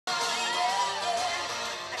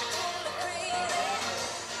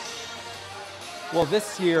Well,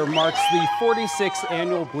 this year marks the 46th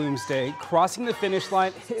annual Bloomsday. Crossing the finish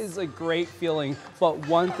line is a great feeling, but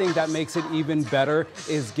one thing that makes it even better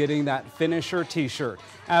is getting that finisher t-shirt.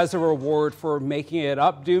 As a reward for making it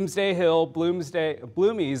up Doomsday Hill,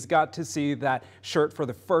 Bloomies got to see that shirt for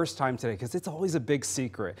the first time today because it's always a big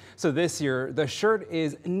secret. So this year, the shirt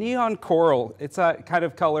is neon coral. It's a kind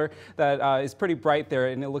of color that is pretty bright there,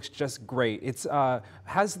 and it looks just great. It's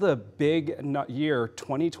has the big year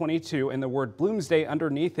 2022 and the word Bloomsday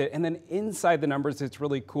underneath it, and then inside the numbers, it's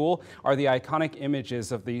really cool, are the iconic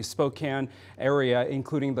images of the Spokane area,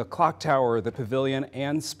 including the clock tower, the pavilion,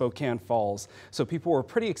 and Spokane Falls. So people were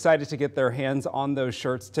pretty excited to get their hands on those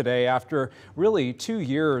shirts today after really 2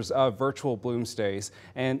 years of virtual Bloomsdays,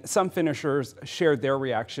 and some finishers shared their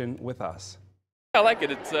reaction with us. I like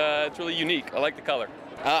it. It's really unique. I like the color.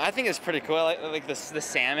 I think it's pretty cool. I like the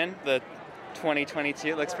salmon, the 2022.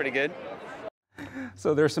 It looks pretty good.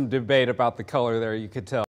 So there's some debate about the color there, you could tell.